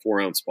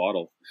 4-ounce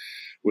bottle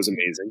was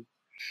amazing.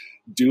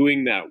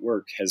 Doing that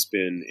work has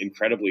been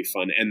incredibly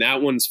fun. And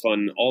that one's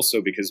fun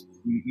also because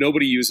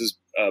nobody uses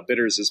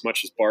bitters as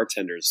much as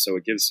bartenders. So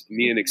it gives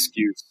me an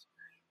excuse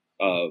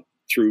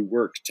through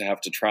work to have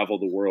to travel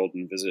the world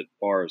and visit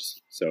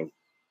bars. So,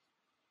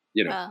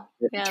 wow.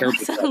 Yeah, that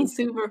sounds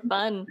super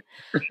fun.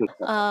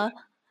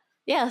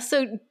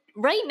 So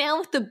right now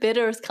with the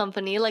bitters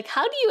company, like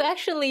how do you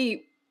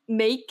actually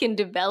make and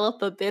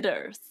develop a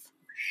bitters?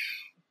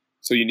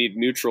 So you need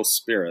neutral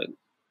spirit.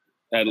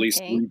 At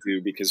least we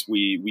do, because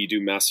we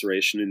do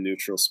maceration in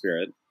neutral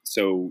spirit.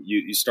 So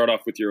you start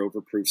off with your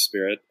overproof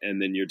spirit,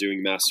 and then you're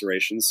doing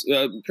macerations.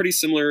 Pretty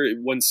similar.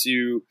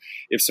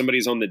 If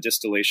somebody's on the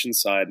distillation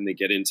side and they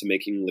get into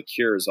making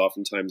liqueurs,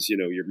 oftentimes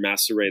you're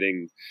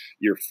macerating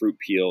your fruit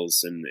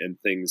peels and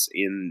things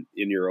in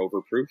your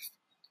overproof.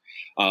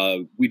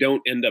 We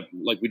don't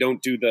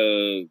do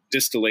the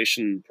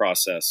distillation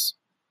process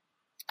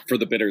for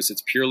the bitters.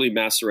 It's purely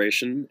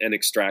maceration and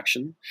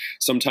extraction.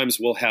 Sometimes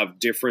we'll have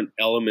different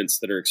elements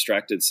that are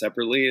extracted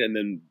separately and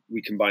then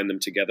we combine them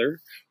together.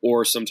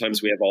 Or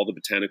sometimes we have all the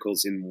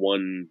botanicals in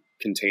one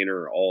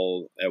container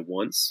all at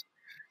once.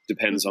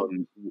 Depends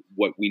on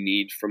what we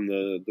need from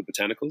the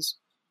botanicals.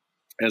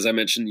 As I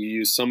mentioned, you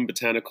use some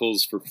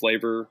botanicals for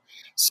flavor,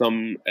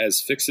 some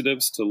as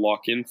fixatives to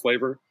lock in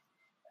flavor.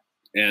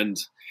 And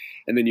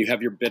then you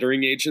have your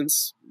bittering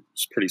agents,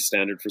 which is pretty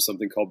standard for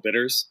something called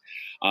bitters.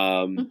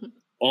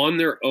 On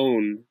their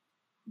own,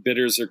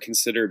 bitters are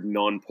considered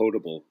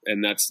non-potable,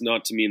 and that's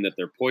not to mean that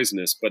they're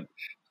poisonous, but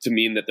to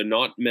mean that they're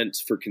not meant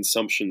for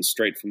consumption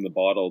straight from the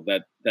bottle.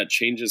 That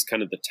changes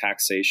kind of the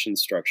taxation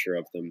structure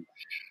of them.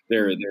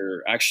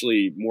 They're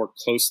actually more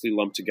closely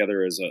lumped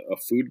together as a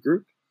food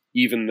group,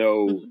 even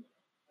though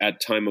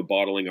at time of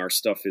bottling our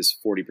stuff is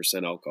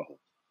 40% alcohol.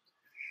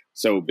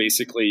 So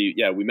basically,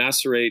 we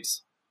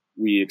macerate,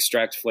 we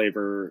extract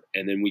flavor,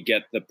 and then we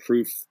get the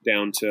proof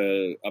down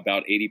to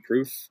about 80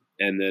 proof.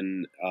 And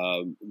then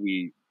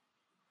we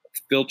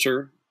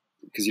filter,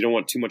 because you don't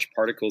want too much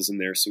particles in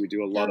there. So we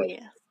do a lot of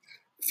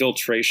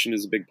filtration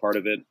is a big part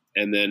of it.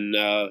 And then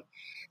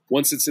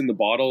once it's in the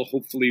bottle,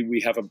 hopefully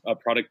we have a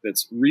product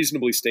that's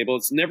reasonably stable.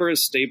 It's never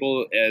as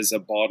stable as a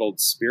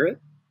bottled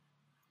spirit,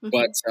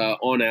 but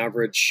on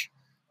average,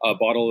 a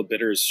bottle of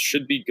bitters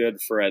should be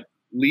good for at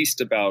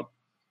least about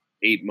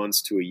 8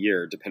 months to a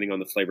year, depending on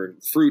the flavor.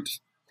 Fruit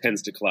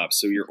tends to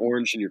collapse. So your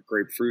orange and your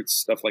grapefruits,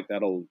 stuff like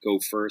that will go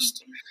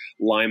first.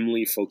 Lime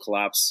leaf will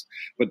collapse.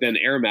 But then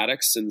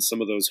aromatics and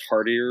some of those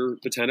hardier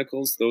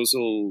botanicals, those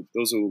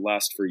will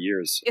last for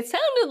years. It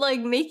sounded like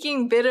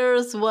making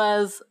bitters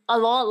was a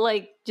lot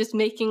like just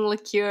making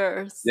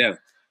liqueurs.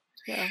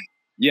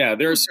 Yeah,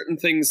 there are certain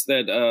things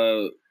that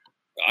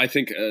I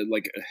think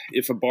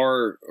if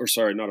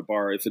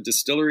if a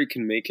distillery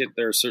can make it,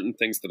 there are certain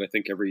things that I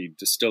think every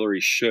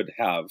distillery should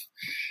have.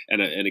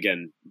 And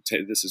again,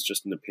 this is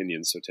just an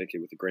opinion, so take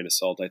it with a grain of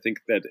salt. I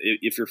think that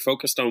if you're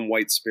focused on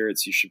white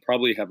spirits, you should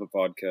probably have a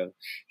vodka.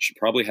 You should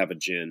probably have a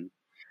gin.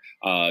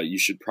 You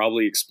should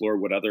probably explore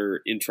what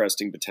other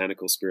interesting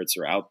botanical spirits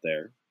are out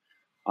there.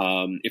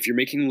 If you're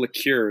making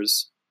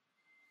liqueurs,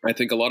 I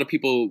think a lot of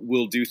people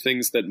will do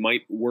things that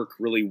might work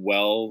really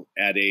well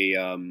at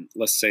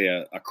let's say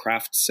a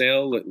craft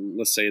sale.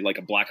 Let's say like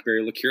a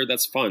blackberry liqueur.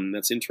 That's fun.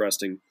 That's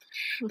interesting.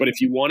 But if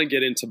you want to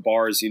get into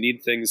bars, you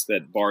need things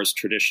that bars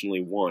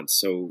traditionally want.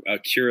 So a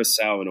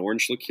curacao and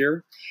orange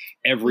liqueur,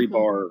 every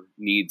bar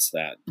needs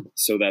that.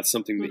 So that's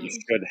something that you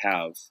should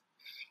have.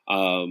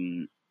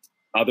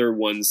 Other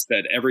ones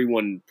that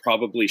everyone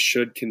probably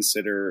should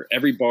consider.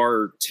 Every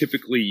bar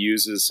typically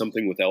uses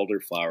something with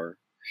elderflower.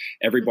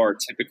 Every bar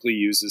typically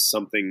uses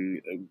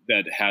something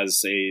that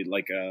has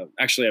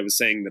actually I was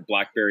saying that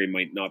blackberry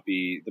might not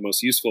be the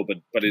most useful,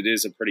 but it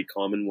is a pretty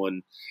common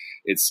one.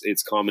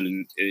 It's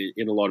common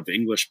in a lot of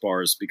English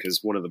bars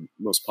because one of the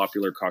most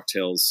popular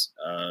cocktails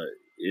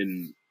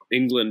in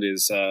England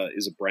is a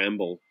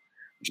bramble,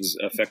 which is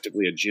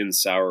effectively a gin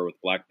sour with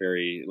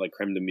blackberry, like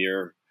creme de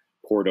mure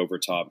poured over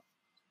top.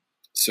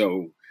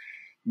 So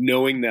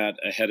knowing that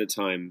ahead of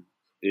time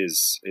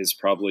is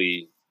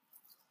probably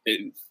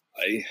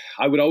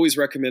I would always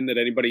recommend that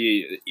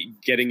anybody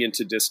getting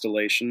into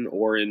distillation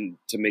or into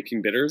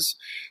making bitters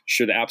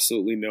should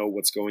absolutely know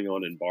what's going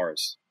on in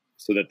bars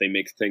so that they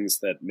make things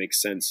that make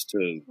sense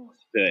to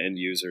the end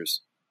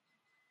users.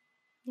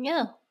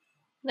 Yeah.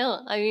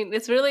 No, I mean,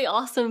 it's really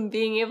awesome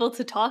being able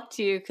to talk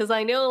to you because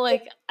I know,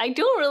 I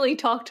don't really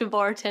talk to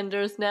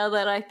bartenders now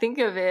that I think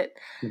of it.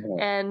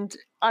 And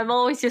I'm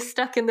always just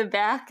stuck in the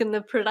back in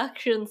the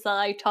production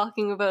side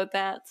talking about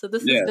that. So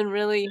this has been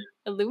really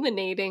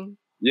illuminating.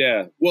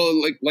 Yeah.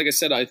 Well, like I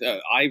said,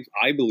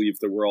 I believe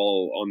that we're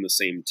all on the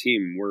same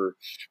team.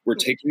 We're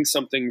taking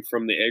something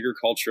from the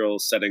agricultural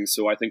setting,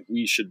 so I think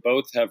we should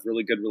both have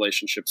really good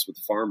relationships with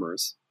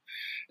farmers,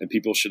 and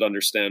people should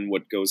understand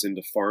what goes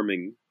into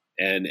farming,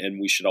 and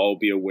we should all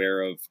be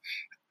aware of,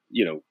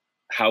 you know,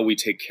 how we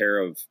take care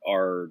of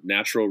our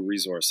natural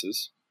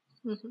resources,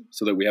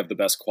 so that we have the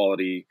best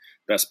quality,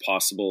 best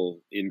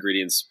possible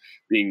ingredients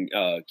being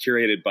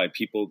curated by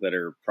people that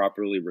are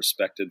properly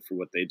respected for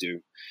what they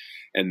do,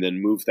 and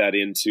then move that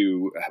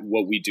into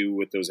what we do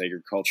with those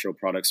agricultural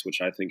products,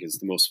 which I think is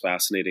the most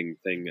fascinating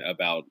thing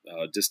about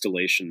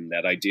distillation.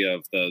 That idea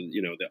of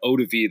the eau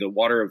de vie, the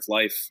water of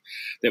life,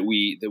 that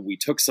we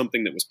took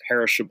something that was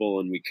perishable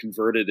and we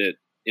converted it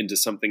into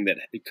something that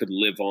it could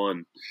live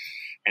on.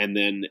 And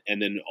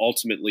then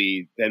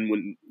ultimately, then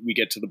when we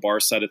get to the bar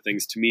side of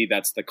things, to me,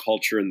 that's the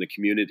culture and the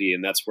community,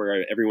 and that's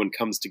where everyone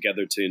comes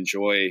together to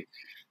enjoy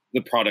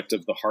the product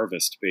of the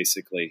harvest,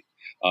 basically.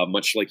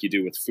 Much like you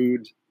do with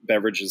food,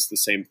 beverage is the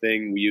same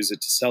thing. We use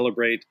it to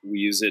celebrate. We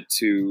use it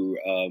to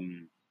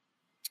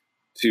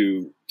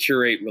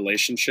curate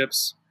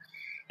relationships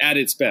at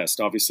its best.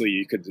 Obviously,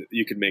 you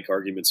could make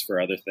arguments for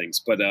other things,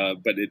 but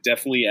it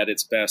definitely at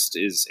its best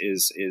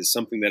is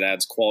something that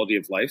adds quality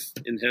of life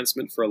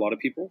enhancement for a lot of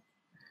people.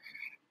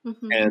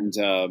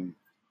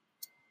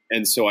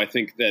 And so I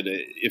think that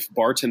if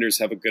bartenders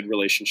have a good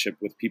relationship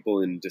with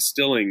people in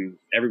distilling,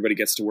 everybody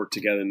gets to work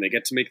together and they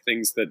get to make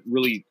things that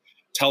really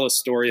tell a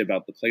story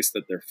about the place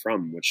that they're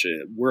from, which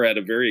we're at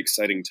a very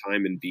exciting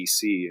time in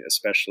BC,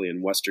 especially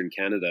in Western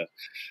Canada,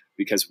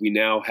 because we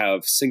now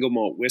have single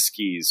malt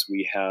whiskeys,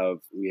 we have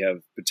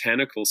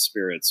botanical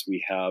spirits,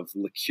 we have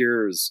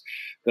liqueurs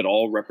that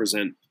all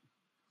represent,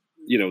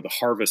 the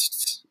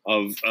harvests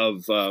of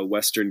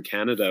Western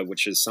Canada,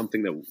 which is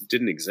something that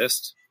didn't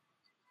exist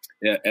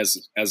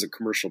as a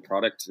commercial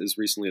product as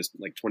recently as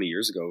like 20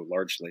 years ago.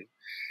 Largely,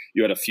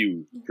 you had a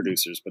few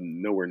producers, but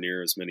nowhere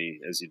near as many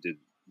as you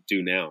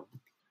do now.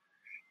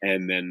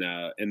 And then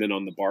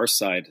on the bar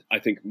side, I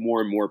think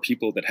more and more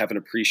people that have an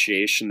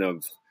appreciation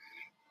of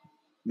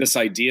this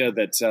idea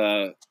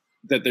that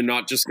they're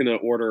not just going to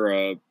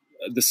order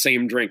the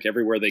same drink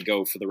everywhere they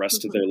go for the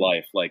rest of their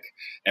life. Like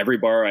every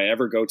bar I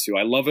ever go to,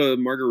 I love a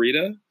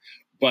margarita,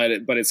 but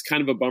it's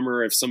kind of a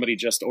bummer if somebody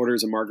just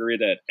orders a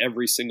margarita at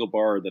every single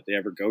bar that they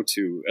ever go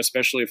to,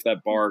 especially if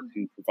that bar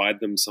can provide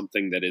them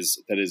something that is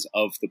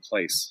of the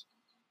place.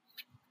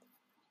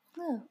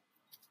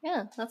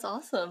 Yeah, that's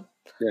awesome.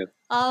 Yeah.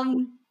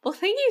 Well,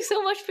 thank you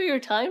so much for your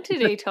time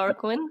today,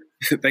 Tarquin.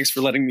 Thanks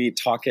for letting me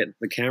talk at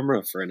the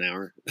camera for an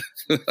hour.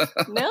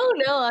 No,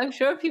 I'm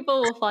sure people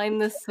will find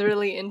this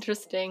really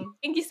interesting.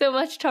 Thank you so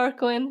much,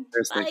 Tarquin.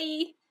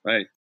 Seriously. Bye.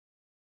 Bye.